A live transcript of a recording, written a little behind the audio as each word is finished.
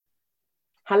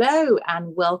Hello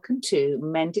and welcome to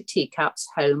Mended Teacups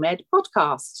Home Ed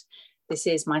podcast. This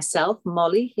is myself,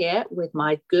 Molly, here with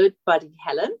my good buddy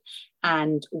Helen,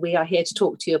 and we are here to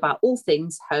talk to you about all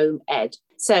things home ed.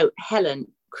 So Helen,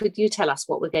 could you tell us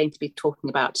what we're going to be talking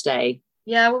about today?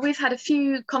 Yeah, well, we've had a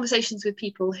few conversations with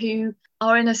people who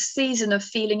are in a season of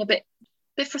feeling a bit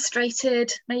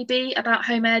frustrated, maybe, about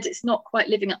home ed. It's not quite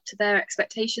living up to their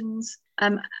expectations,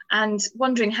 and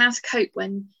wondering how to cope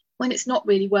when it's not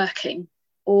really working,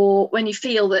 or when you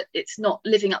feel that it's not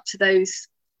living up to those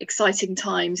exciting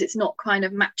times. It's not kind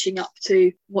of matching up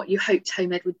to what you hoped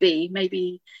home ed would be.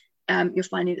 Maybe you're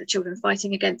finding that children are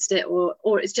fighting against it,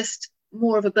 or it's just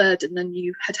more of a burden than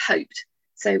you had hoped.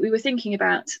 So we were thinking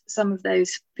about some of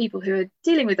those people who are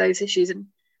dealing with those issues, and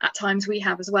at times we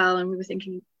have as well. And we were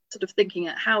thinking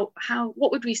at how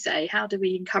what would we say? How do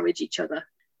we encourage each other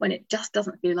when it just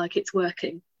doesn't feel like it's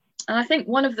working? And I think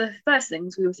one of the first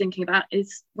things we were thinking about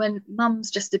is when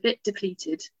mum's just a bit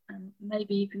depleted. And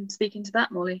maybe you can speak into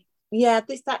that, Molly. Yeah,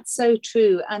 that's so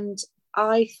true. And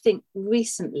I think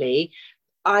recently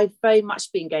I've very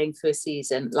much been going through a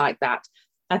season like that.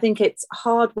 I think it's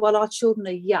hard while our children are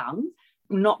young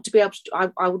not to be able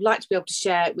to, I would like to be able to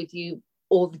share with you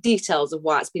all the details of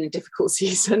why it's been a difficult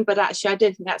season, but actually I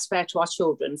don't think that's fair to our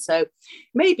children. So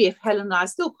maybe if Helen and I are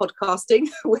still podcasting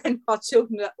when our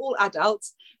children are all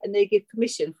adults and they give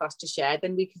permission for us to share,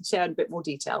 then we can share in a bit more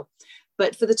detail.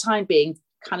 But for the time being,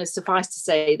 kind of suffice to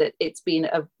say that it's been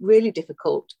a really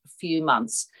difficult few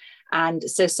months. And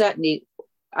so certainly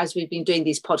as we've been doing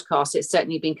these podcasts, it's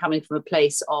certainly been coming from a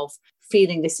place of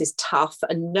feeling this is tough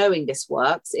and knowing this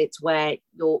works. It's where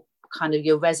your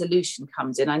resolution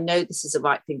comes in. I know this is the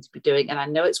right thing to be doing, and I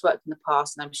know it's worked in the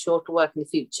past, and I'm sure it'll work in the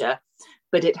future,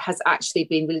 but it has actually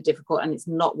been really difficult and it's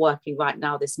not working right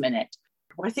now this minute.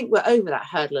 Well, I think we're over that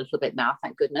hurdle a little bit now,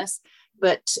 thank goodness.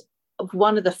 But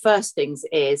one of the first things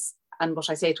is, and what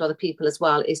I say to other people as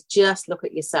well, is just look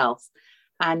at yourself.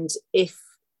 And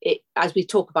as we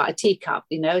talk about a teacup,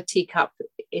 a teacup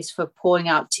is for pouring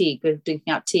out tea,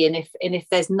 drinking out tea. And if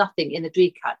there's nothing in the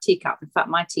teacup, in fact,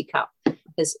 my teacup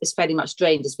is fairly much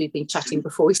drained, as we've been chatting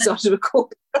before we started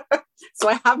recording. So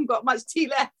I haven't got much tea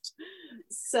left.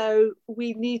 So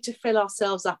we need to fill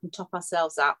ourselves up and top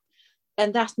ourselves up.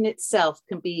 And that in itself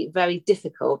can be very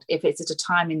difficult if it's at a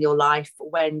time in your life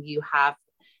when you have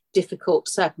difficult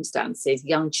circumstances,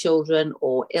 young children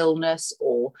or illness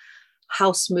or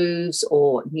house moves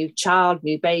or new child,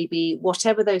 new baby,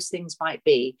 whatever those things might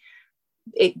be.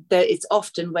 It's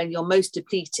often when you're most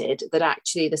depleted that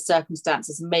actually the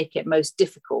circumstances make it most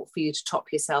difficult for you to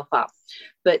top yourself up.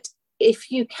 But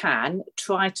if you can,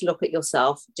 try to look at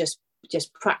yourself, just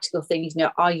practical things.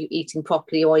 Are you eating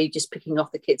properly, or are you just picking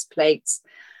off the kids' plates?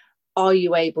 Are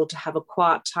you able to have a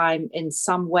quiet time in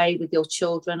some way with your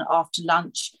children after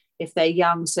lunch if they're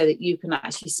young, so that you can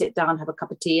actually sit down, have a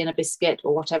cup of tea and a biscuit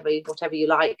or whatever you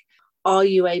like? Are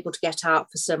you able to get out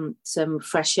for some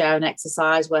fresh air and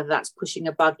exercise, whether that's pushing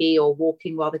a buggy or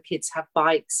walking while the kids have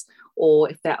bikes, or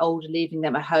if they're older, leaving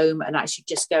them at home and actually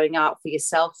just going out for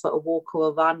yourself for a walk or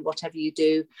a run, whatever you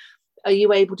do? Are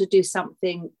you able to do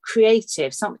something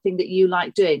creative, something that you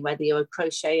like doing, whether you're a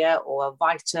crocheter or a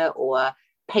writer or a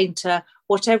painter,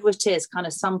 whatever it is, kind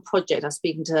of some project? I was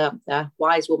speaking to a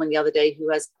wise woman the other day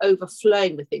who has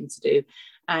overflowing with things to do.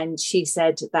 And she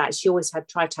said that she always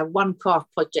tried to have one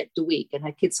craft project a week, and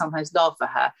her kids sometimes laugh at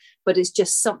her, but it's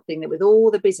just something that, with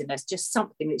all the busyness, just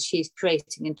something that she's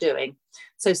creating and doing.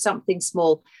 So something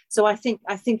small. So I think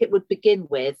it would begin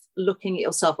with looking at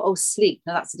yourself. Oh, sleep.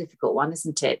 Now that's a difficult one,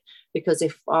 isn't it? Because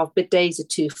if our days are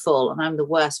too full, and I'm the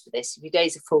worst for this, if your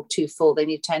days are too full, then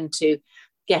you tend to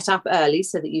get up early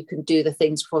so that you can do the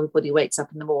things before everybody wakes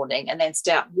up in the morning, and then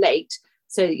stay up late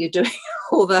so that you're doing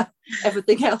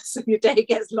everything else, and your day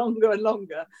gets longer and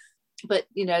longer. But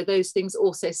those things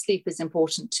also, sleep is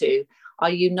important too. Are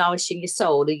you nourishing your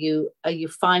soul? Are you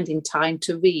finding time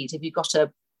to read? Have you got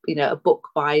a book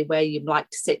by where you like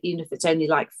to sit, even if it's only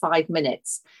like 5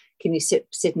 minutes? Can you sit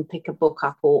and pick a book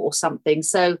up or something?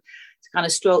 So kind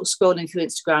of scrolling through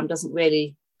Instagram doesn't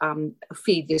really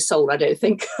feed your soul, I don't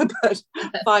think. But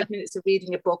 5 minutes of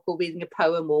reading a book or reading a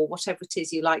poem or whatever it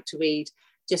is you like to read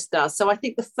just does. So I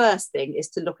think the first thing is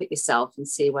to look at yourself and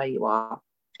see where you are.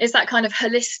 It's that kind of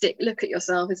holistic look at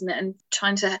yourself, isn't it? And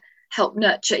trying to help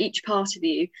nurture each part of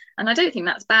you. And I don't think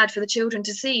that's bad for the children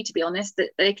to see, to be honest,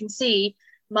 that they can see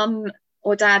mum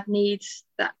or dad needs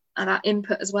that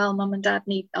input as well. Mum and dad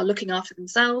are looking after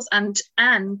themselves and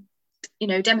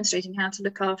demonstrating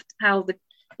how the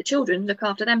children look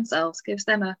after themselves, gives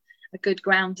them a good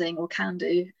grounding, or can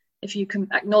do, if you can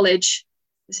acknowledge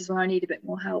this is where I need a bit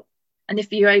more help. And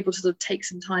if you're able to sort of take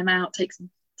some time out, take some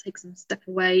take some step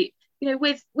away,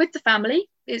 with the family.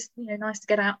 It's nice to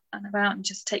get out and about and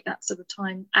just take that sort of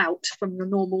time out from your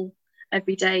normal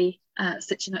everyday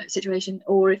situation,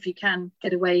 or if you can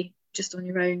get away just on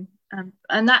your own,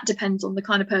 and that depends on the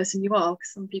kind of person you are,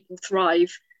 because some people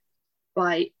thrive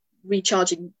by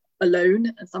recharging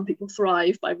alone and some people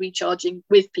thrive by recharging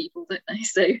with people, don't they?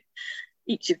 So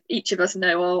each of us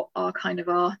know our kind of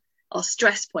our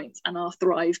stress points and our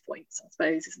thrive points, I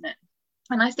suppose, isn't it?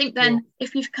 And I think then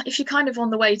if you're kind of on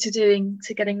the way to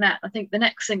getting that, I think the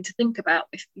next thing to think about,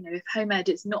 if home ed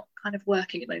is not kind of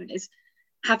working at the moment, is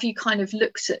have you kind of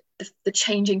looked at the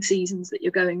changing seasons that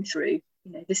you're going through?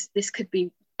 This could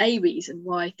be a reason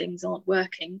why things aren't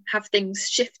working. Have things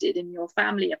shifted in your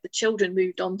family? Have the children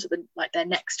moved on to their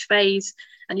next phase,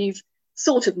 and you've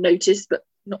sort of noticed but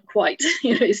not quite,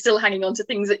 you're still hanging on to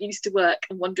things that used to work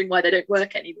and wondering why they don't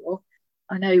work anymore?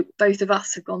 I know both of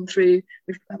us have gone through,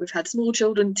 we've had small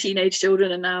children, teenage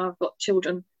children, and now I've got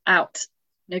children out,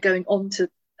 going on to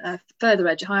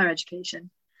higher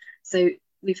education. So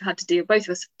we've had to deal, both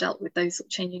of us have dealt with those sort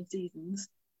of changing seasons.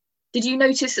 Did you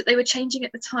notice that they were changing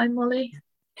at the time, Molly?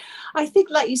 I think,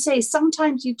 like you say,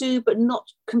 sometimes you do, but not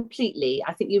completely.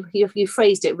 I think you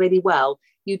phrased it really well.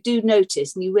 You do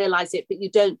notice and you realise it, but you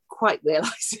don't quite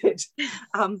realise it.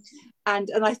 And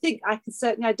I think I can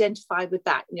certainly identify with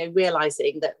that,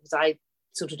 realising that as I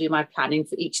sort of do my planning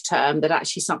for each term, that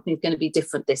actually something's going to be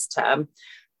different this term.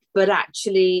 But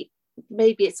actually,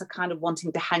 maybe it's a kind of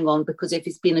wanting to hang on, because if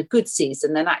it's been a good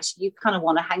season, then actually you kind of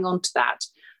want to hang on to that.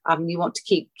 You want to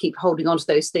keep holding on to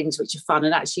those things which are fun,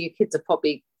 and actually your kids are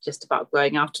probably just about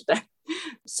growing out of them.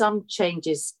 Some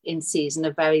changes in season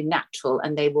are very natural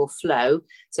and they will flow.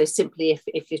 So simply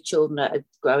if your children are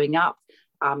growing up,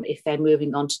 if they're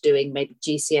moving on to doing maybe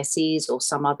GCSEs or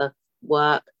some other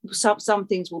work, some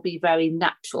things will be very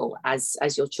natural as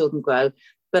your children grow.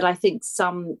 But I think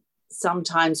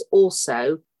sometimes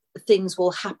also things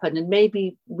will happen and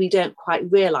maybe we don't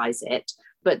quite realise it,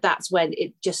 but that's when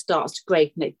it just starts to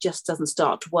grate and it just doesn't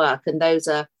start to work. And those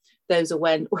are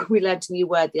when we learned a new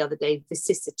word the other day,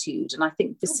 vicissitude. And I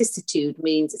think vicissitude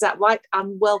means, is that right?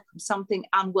 Something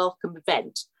unwelcome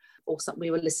event, or something.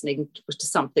 We were listening to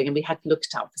something and we had to look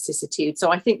it up, vicissitude. So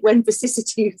I think when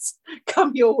vicissitudes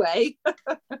come your way,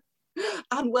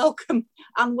 unwelcome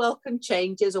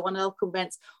changes or unwelcome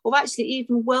events, or actually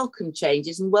even welcome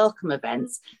changes and welcome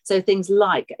events. So things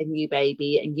like a new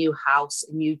baby, a new house,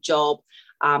 a new job,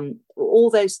 all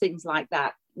those things like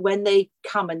that. When they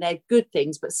come and they're good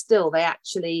things, but still they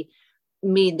actually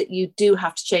mean that you do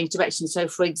have to change direction. So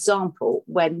for example,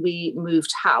 when we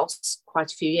moved house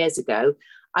quite a few years ago,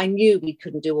 I knew we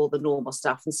couldn't do all the normal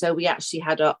stuff. And so we actually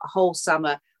had a whole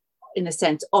summer, in a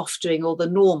sense, off doing all the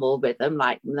normal rhythm,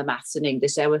 like the maths and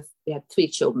English. We had 3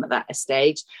 children at that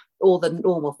stage, all the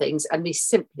normal things. And we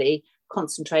simply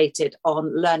concentrated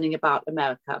on learning about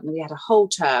America. And we had a whole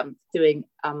term doing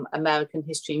American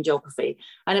history and geography.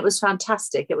 And it was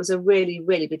fantastic. It was we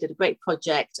did a great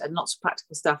project and lots of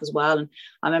practical stuff as well. And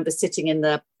I remember sitting in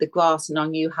the grass in our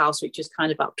new house, which was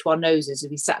kind of up to our noses,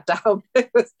 and we sat down, it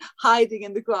was hiding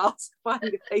in the grass,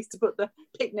 finding a place to put the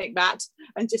picnic mat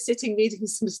and just sitting reading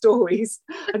some stories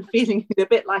and feeling a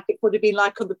bit like it would have been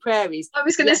like on the prairies. I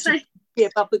was going to say. Be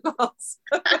above the grass.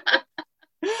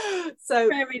 So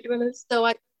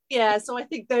I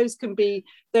think those can be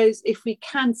those, if we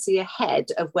can see ahead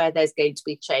of where there's going to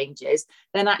be changes,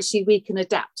 then actually we can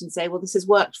adapt and say, well, this has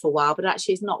worked for a while, but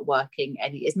actually it's not working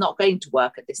and it's not going to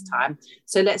work at this time,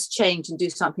 so let's change and do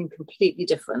something completely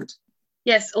different.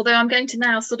 Yes, although I'm going to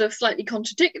now sort of slightly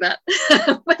contradict that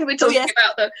when we're talking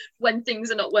about when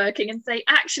things are not working, and say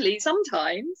actually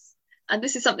sometimes, and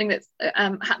this is something that's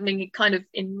happening kind of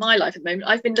in my life at the moment,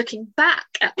 I've been looking back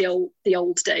at the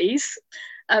old days,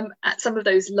 at some of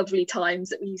those lovely times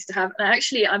that we used to have. And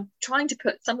actually, I'm trying to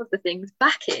put some of the things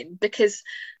back in, because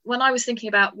when I was thinking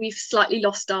about, we've slightly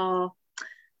lost our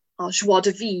joie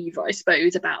de vivre, I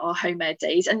suppose, about our home ed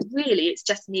days. And really, it's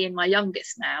just me and my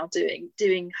youngest now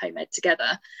doing home ed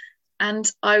together.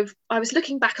 And I was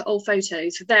looking back at old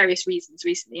photos for various reasons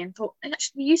recently and thought,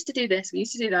 actually, we used to do this, we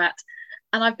used to do that.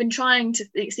 And I've been trying to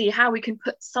see how we can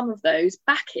put some of those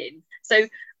back in. So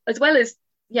as well as,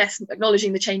 yes,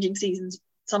 acknowledging the changing seasons,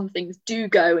 some things do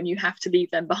go and you have to leave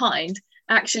them behind.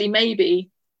 Actually, maybe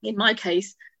in my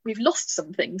case, we've lost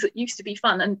some things that used to be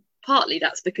fun. And partly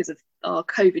that's because of our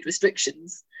COVID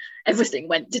restrictions. Everything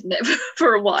went, didn't it,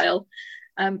 for a while.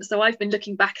 So I've been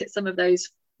looking back at some of those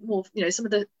more, some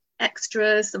of the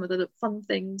extras, some of the fun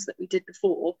things that we did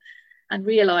before, and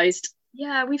realised,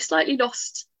 yeah, we've slightly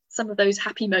lost some of those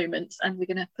happy moments, and we're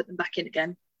going to put them back in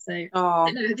again. So,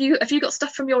 have you got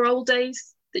stuff from your old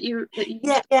days that you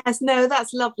Yeah, yes, no,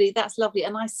 that's lovely. That's lovely.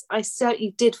 And I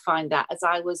certainly did find that as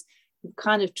I was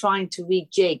kind of trying to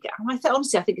rejig. And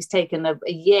honestly, I think it's taken a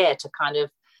year to kind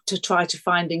of to try to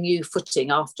find a new footing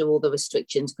after all the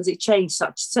restrictions, because it changed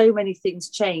so many things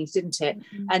changed, didn't it?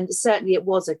 Mm-hmm. And certainly it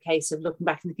was a case of looking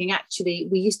back and thinking, actually,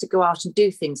 we used to go out and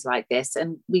do things like this,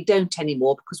 and we don't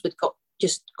anymore because we've got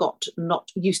not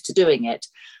used to doing it.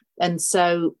 And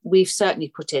so we've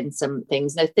certainly put in some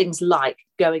things, things like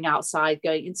going outside,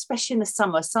 especially in the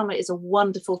summer. Summer is a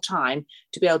wonderful time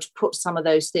to be able to put some of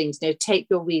those things, take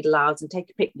your read alouds and take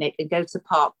a picnic and go to the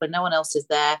park when no one else is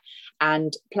there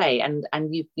and play. And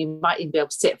you might even be able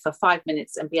to sit for 5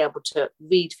 minutes and be able to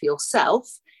read for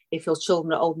yourself if your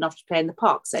children are old enough to play in the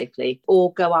park safely,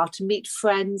 or go out and meet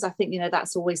friends. I think,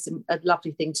 that's always a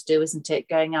lovely thing to do, isn't it?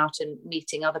 Going out and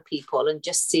meeting other people and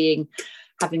just seeing,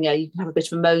 you can have a bit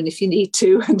of a moan if you need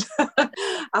to,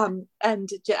 and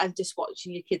just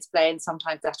watching your kids play, and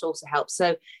sometimes that also helps.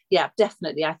 So yeah,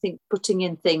 definitely, I think putting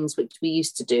in things which we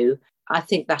used to do, I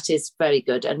think that is very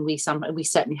good, and we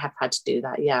certainly have had to do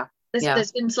that. Yeah.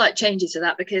 There's been slight changes to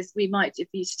that, because we might, if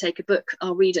we used to take a book,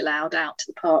 our read aloud out to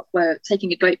the park, we're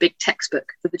taking a great big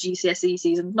textbook for the GCSE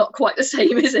season. Not quite the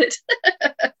same, is it?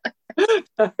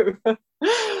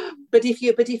 But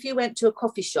if you went to a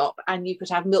coffee shop and you could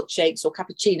have milkshakes or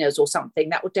cappuccinos or something,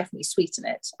 that would definitely sweeten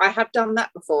it. I have done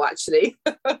that before, actually.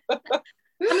 How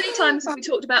many times have we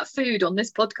talked about food on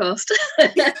this podcast?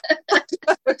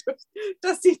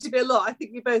 Does seem to be a lot. I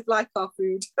think we both like our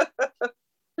food.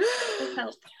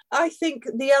 Help. I think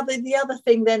the other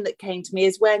thing then that came to me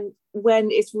is when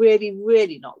it's really,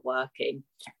 really not working,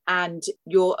 and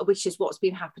which is what's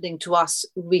been happening to us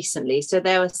recently. So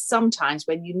there are some times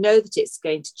when you know that it's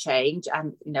going to change,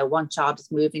 and one child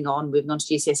is moving on to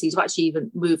GCSEs, or actually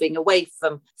even moving away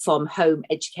from home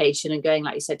education and going,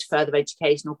 like you said, to further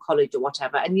education or college or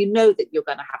whatever, and you know that you're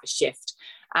going to have a shift.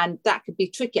 And that could be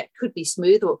tricky. It could be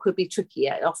smooth, or it could be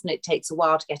trickier. Often it takes a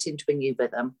while to get into a new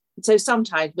rhythm. So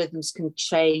sometimes rhythms can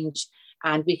change,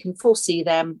 and we can foresee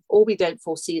them, or we don't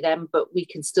foresee them, but we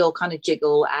can still kind of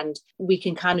jiggle, and we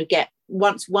can kind of get,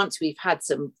 once we've had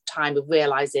some time of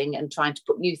realizing and trying to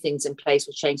put new things in place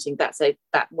or change things,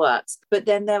 that works. But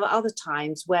then there are other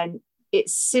times when it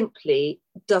simply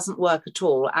doesn't work at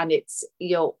all, and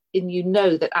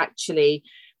that actually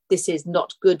this is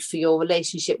not good for your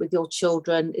relationship with your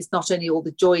children. It's not only all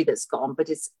the joy that's gone, but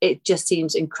it just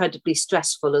seems incredibly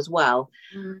stressful as well.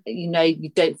 Mm. You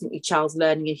don't think your child's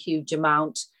learning a huge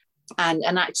amount, and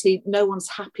actually no one's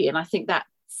happy. And I think that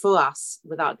for us,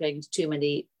 without going into too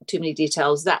many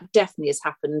details, that definitely has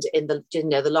happened in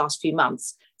the last few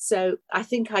months. So I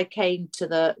think I came to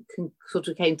the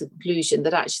conclusion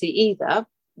that actually either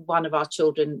one of our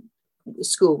children,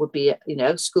 school could be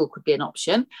an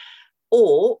option,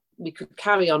 or we could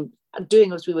carry on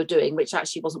doing as we were doing, which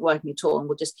actually wasn't working at all, and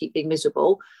we'll just keep being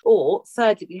miserable. Or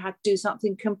thirdly, we had to do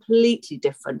something completely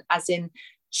different, as in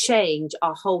change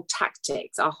our whole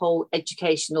tactics, our whole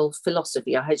educational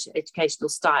philosophy, our educational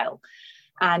style.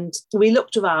 And we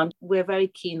looked around. We're very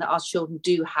keen that our children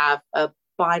do have a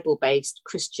Bible-based,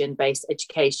 Christian-based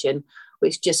education,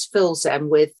 which just fills them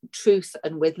with truth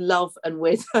and with love and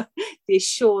with the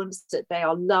assurance that they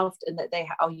are loved and that they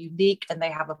are unique and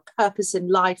they have a purpose in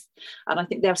life. And I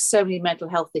think there are so many mental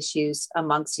health issues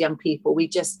amongst young people. We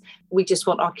just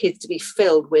want our kids to be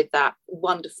filled with that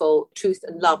wonderful truth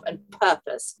and love and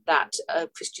purpose that a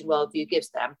Christian worldview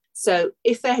gives them. So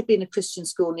if there had been a Christian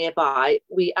school nearby,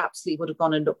 we absolutely would have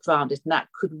gone and looked around it, and that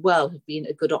could well have been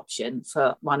a good option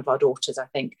for one of our daughters, I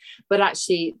think. But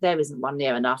actually, there isn't one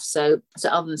near enough. So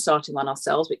other than starting one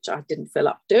ourselves, which I didn't feel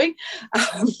up doing,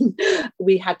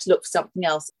 we had to look for something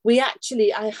else.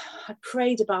 I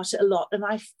prayed about it a lot, and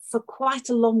for quite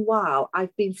a long while,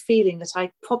 I've been feeling that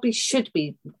I probably should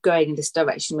be going in this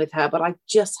direction with her, but I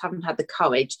just haven't had the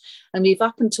courage. And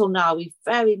up until now, we've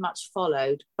very much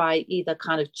followed, by either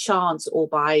kind of chance or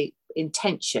by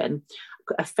intention,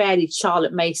 a fairly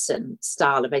Charlotte Mason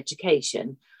style of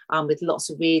education, with lots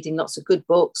of reading, lots of good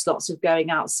books, lots of going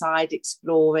outside,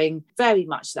 exploring, very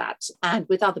much that, and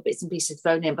with other bits and pieces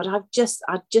thrown in. But I've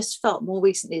just felt more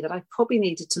recently that I probably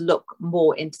needed to look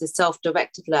more into the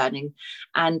self-directed learning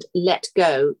and let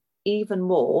go even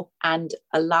more and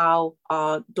allow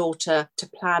our daughter to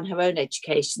plan her own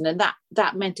education. And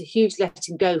that meant a huge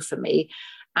letting go for me.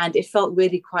 And it felt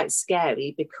really quite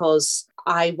scary, because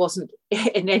I wasn't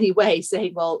in any way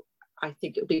saying, well, I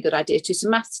think it would be a good idea to do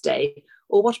some maths today,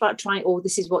 or what about trying, or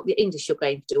this is what the English you're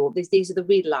going to do, or these are the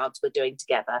read alouds we're doing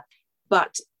together.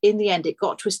 But in the end, it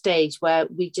got to a stage where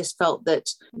we just felt that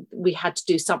we had to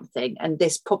do something, and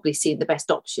this probably seemed the best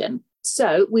option.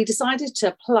 So we decided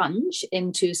to plunge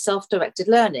into self-directed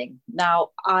learning. Now,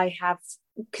 I have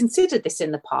considered this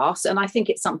in the past, and I think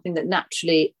it's something that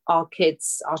naturally our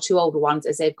kids, our two older ones,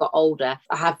 as they've got older,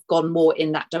 have gone more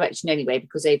in that direction anyway,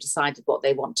 because they've decided what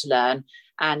they want to learn,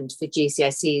 and for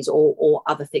GCSEs or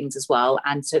other things as well.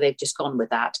 And so they've just gone with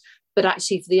that. But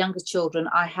actually, for the younger children,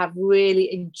 I have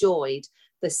really enjoyed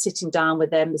the sitting down with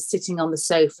them, the sitting on the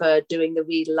sofa, doing the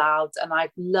read alouds. And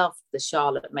I've loved the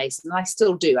Charlotte Mason, and I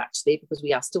still do actually, because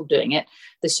we are still doing it,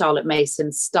 the Charlotte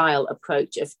Mason style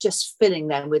approach of just filling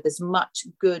them with as much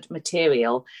good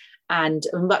material and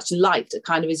much light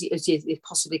kind of as you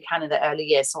possibly can in the early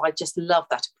years. So I just love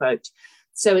that approach.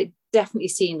 So it definitely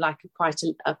seemed like quite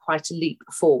a leap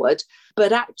forward.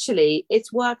 But actually,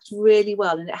 it's worked really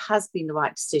well, and it has been the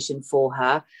right decision for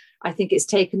her. I think it's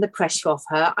taken the pressure off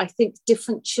her. I think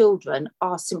different children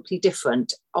are simply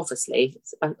different, obviously.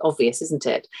 It's obvious, isn't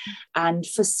it? And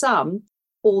for some,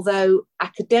 although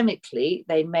academically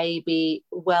they may be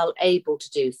well able to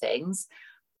do things,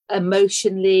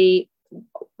 emotionally,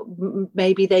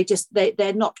 maybe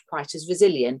they're not quite as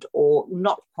resilient or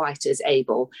not quite as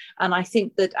able. And I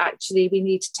think that actually we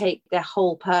need to take their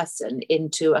whole person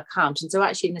into account. And so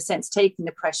actually, in a sense, taking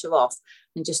the pressure off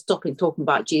and just stopping talking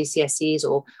about GCSEs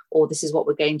or this is what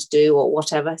we're going to do or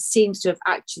whatever seems to have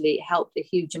actually helped a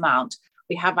huge amount.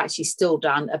 We have actually still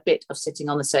done a bit of sitting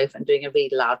on the sofa and doing a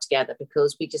read aloud together,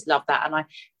 because we just love that. And I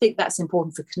think that's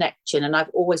important for connection. And I've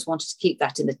always wanted to keep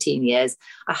that in the teen years.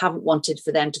 I haven't wanted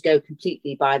for them to go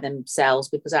completely by themselves,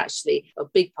 because actually a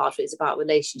big part of it is about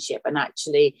relationship. And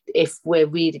actually, if we're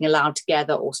reading aloud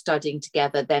together or studying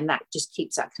together, then that just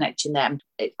keeps that connection there.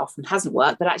 It often hasn't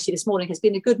worked, but actually this morning has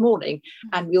been a good morning.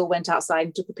 And we all went outside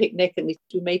and took a picnic, and we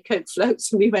made Coke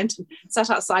floats, and we went and sat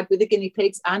outside with the guinea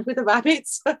pigs and with the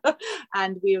rabbits.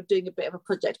 And we were doing a bit of a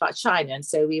project about China. And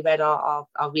so we read our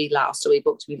read aloud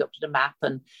storybooks. We looked at a map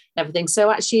and everything. So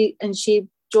actually, and she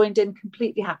joined in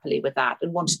completely happily with that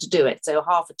and wanted to do it. So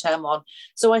half a term on.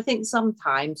 So I think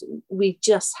sometimes we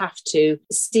just have to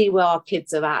see where our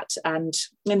kids are at and,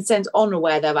 in a sense, honour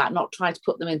where they're at, not try to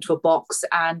put them into a box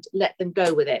and let them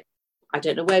go with it. I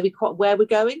don't know where we're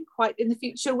going quite in the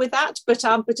future with that, but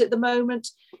at the moment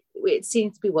it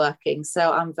seems to be working.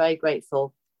 So I'm very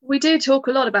grateful. We do talk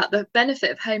a lot about the benefit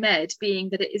of home ed being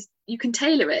that it is, you can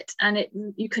tailor it and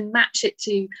you can match it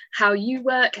to how you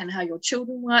work and how your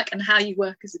children work and how you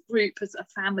work as a group, as a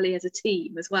family, as a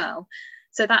team as well.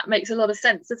 So that makes a lot of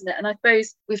sense, doesn't it? And I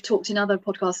suppose we've talked in other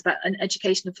podcasts about an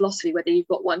education and philosophy, whether you've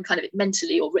got one kind of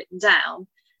mentally or written down.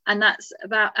 And that's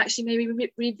about actually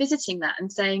maybe revisiting that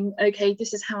and saying, okay,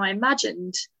 this is how I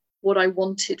imagined what I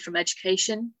wanted from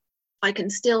education. I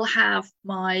can still have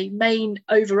my main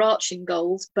overarching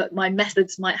goals, but my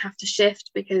methods might have to shift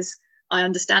because I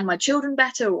understand my children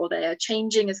better, or they are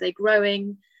changing as they're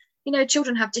growing. You know,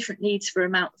 children have different needs for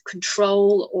amount of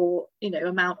control or,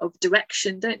 amount of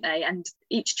direction, don't they? And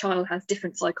each child has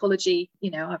different psychology.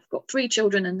 I've got 3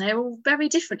 children and they're all very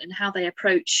different in how they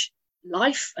approach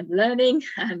life and learning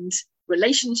and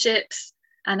relationships,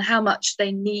 and how much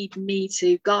they need me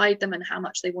to guide them and how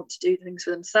much they want to do things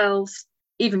for themselves.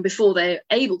 Even before they're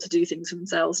able to do things for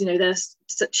themselves, there's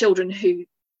children who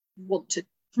want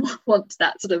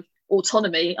that sort of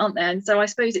autonomy, aren't there? And so I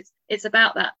suppose it's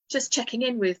about that, just checking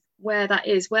in with where that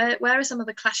is. Where are some of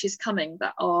the clashes coming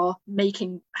that are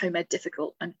making home ed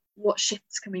difficult, and what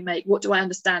shifts can we make? What do I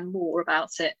understand more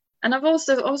about it? And I was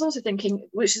also thinking,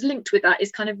 which is linked with that,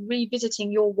 is kind of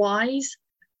revisiting your whys.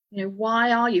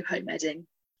 Why are you home edding?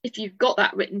 If you've got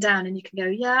that written down and you can go,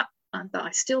 yeah, but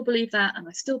I still believe that, and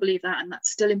I still believe that, and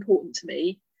that's still important to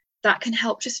me, that can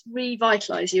help just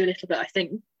revitalise you a little bit, I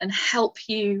think, and help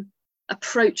you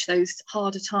approach those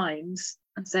harder times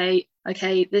and say,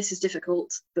 okay, this is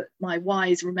difficult, but my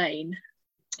whys remain.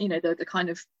 The kind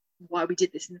of why we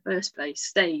did this in the first place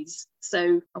stays.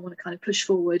 So I want to kind of push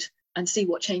forward and see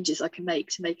what changes I can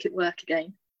make to make it work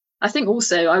again. I think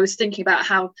also I was thinking about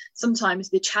how sometimes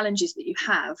the challenges that you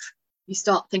have, you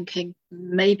start thinking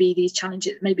maybe these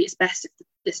challenges, maybe it's best if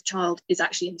this child is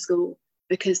actually in school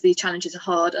because these challenges are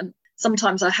hard. And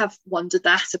sometimes I have wondered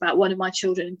that about one of my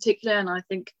children in particular. And I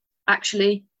think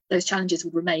actually those challenges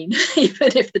would remain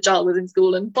even if the child was in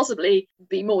school, and possibly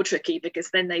be more tricky because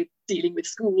then they're dealing with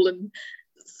school and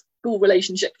school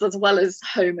relationships as well as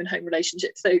home and home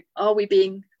relationships. So are we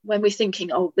being, when we're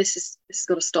thinking, oh, this has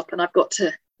got to stop and I've got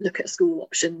to look at school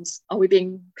options, are we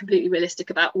being completely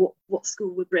realistic about what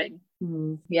school would bring?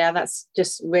 Yeah, that's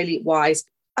just really wise.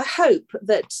 I hope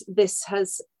that this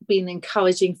has been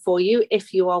encouraging for you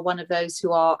if you are one of those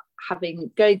who are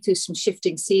going through some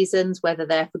shifting seasons, whether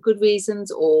they're for good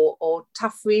reasons or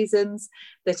tough reasons,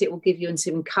 that it will give you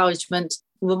some encouragement.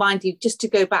 Remind you just to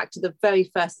go back to the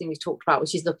very first thing we talked about,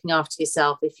 which is looking after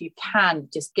yourself. If you can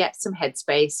just get some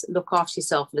headspace, look after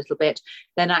yourself a little bit,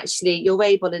 then actually you're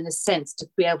able in a sense to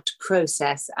be able to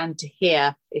process and to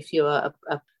hear, if you're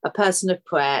a person of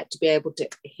prayer, to be able to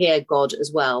hear God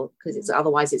as well, because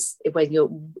otherwise it's when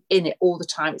you're in it all the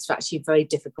time, it's actually very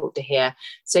difficult to hear.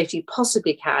 So if you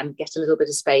possibly can get a little bit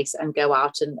of space and go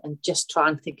out and just try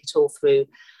and think it all through,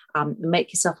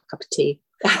 make yourself a cup of tea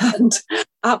and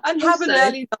have an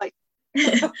early night.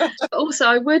 Also,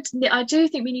 I do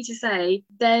think we need to say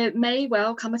there may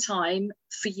well come a time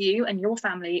for you and your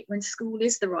family when school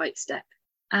is the right step,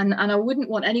 and I wouldn't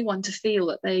want anyone to feel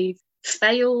that they've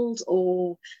failed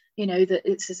or that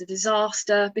it's a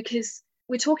disaster, because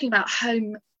we're talking about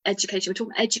home education,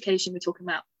 we're talking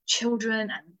about children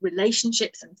and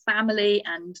relationships and family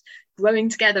and growing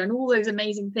together and all those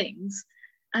amazing things,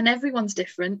 and everyone's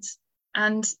different.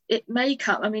 And it may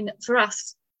come, I mean, for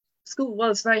us, school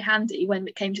was very handy when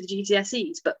it came to the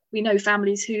GCSEs, but we know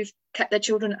families who've kept their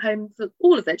children at home for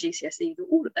all of their GCSEs or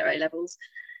all of their A-levels.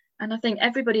 And I think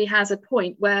everybody has a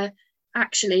point where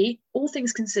actually, all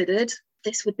things considered,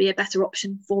 this would be a better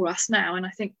option for us now. And I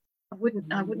think I wouldn't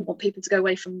want people to go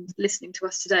away from listening to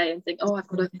us today and think, oh,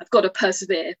 I've got to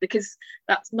persevere, because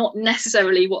that's not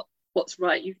necessarily what's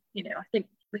right. I think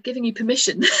we're giving you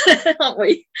permission, aren't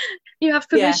we? You have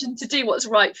permission to do what's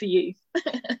right for you.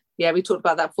 Yeah, we talked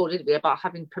about that before, didn't we? About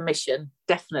having permission,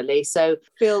 definitely. So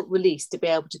feel released to be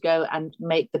able to go and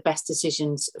make the best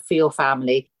decisions for your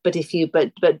family. But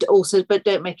but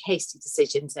don't make hasty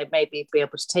decisions. So maybe be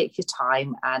able to take your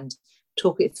time and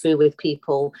talk it through with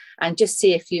people, and just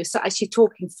see if you actually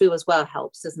talking through as well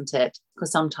helps, doesn't it?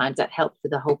 Because sometimes that helps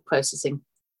with the whole processing.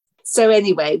 So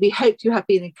anyway, we hope you have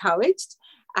been encouraged,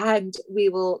 and we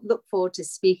will look forward to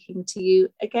speaking to you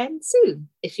again soon.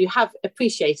 If you have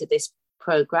appreciated this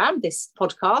program, this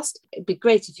podcast, it'd be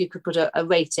great if you could put a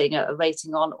rating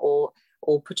on, or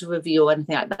put a review or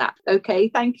anything like that. Okay,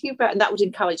 thank you. And that would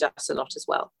encourage us a lot as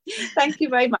well. Thank you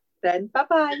very much then.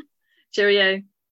 Bye-bye. Cheerio.